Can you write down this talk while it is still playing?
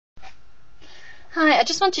Hi, I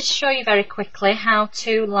just wanted to show you very quickly how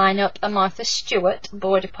to line up a Martha Stewart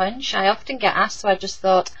border punch. I often get asked, so I just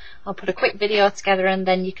thought I'll put a quick video together and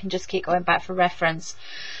then you can just keep going back for reference.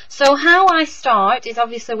 So how I start is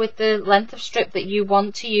obviously with the length of strip that you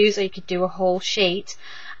want to use, or you could do a whole sheet.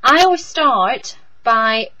 I always start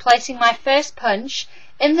by placing my first punch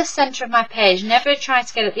in the centre of my page. Never try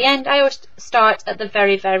to get at the end. I always start at the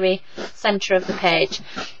very centre of the page.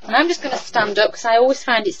 And I'm just going to stand up because I always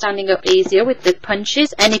find it standing up easier with the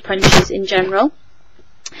punches, any punches in general.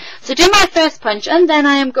 So do my first punch, and then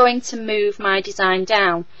I am going to move my design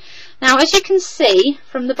down. Now, as you can see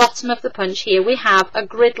from the bottom of the punch here, we have a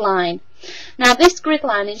grid line. Now this grid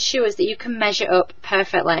line ensures that you can measure up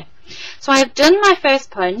perfectly. So I have done my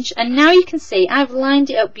first punch, and now you can see I've lined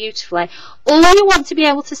it up beautifully. All you want to be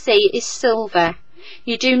able to see is silver.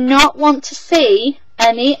 You do not want to see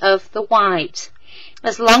any of the white.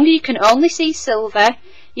 As long as you can only see silver,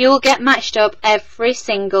 you will get matched up every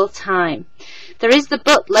single time. There is the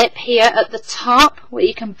butt lip here at the top where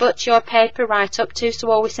you can butt your paper right up to, so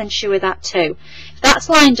always ensure that too. If that's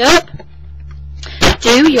lined up,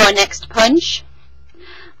 do your next punch,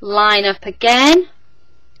 line up again,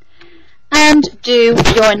 and do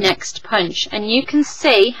your next punch, and you can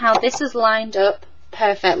see how this is lined up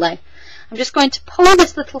perfectly. I'm just going to pull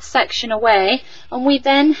this little section away, and we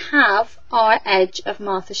then have our edge of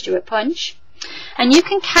Martha Stewart punch, and you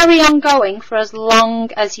can carry on going for as long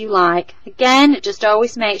as you like. Again, just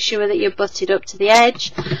always make sure that you're butted up to the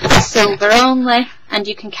edge, silver only, and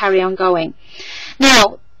you can carry on going.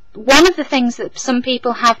 Now, one of the things that some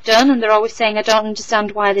people have done, and they're always saying I don't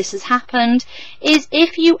understand why this has happened, is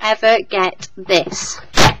if you ever get this,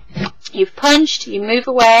 you've punched, you move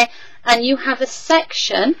away, and you have a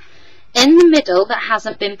section in the middle that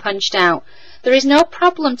hasn't been punched out. There is no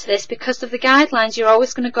problem to this because of the guidelines. You're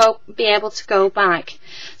always going to be able to go back.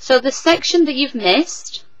 So the section that you've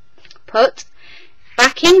missed, put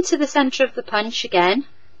back into the centre of the punch again,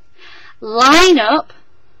 line up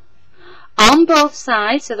on both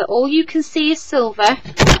sides so that all you can see is silver,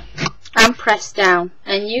 and press down,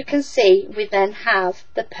 and you can see we then have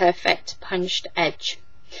the perfect punched edge.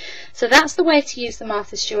 So that's the way to use the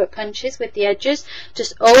Martha Stewart punches with the edges.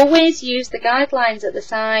 Just always use the guidelines at the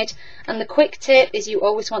side, and the quick tip is you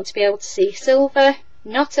always want to be able to see silver,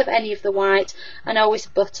 not of any of the white, and always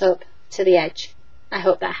butt up to the edge. I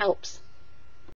hope that helps.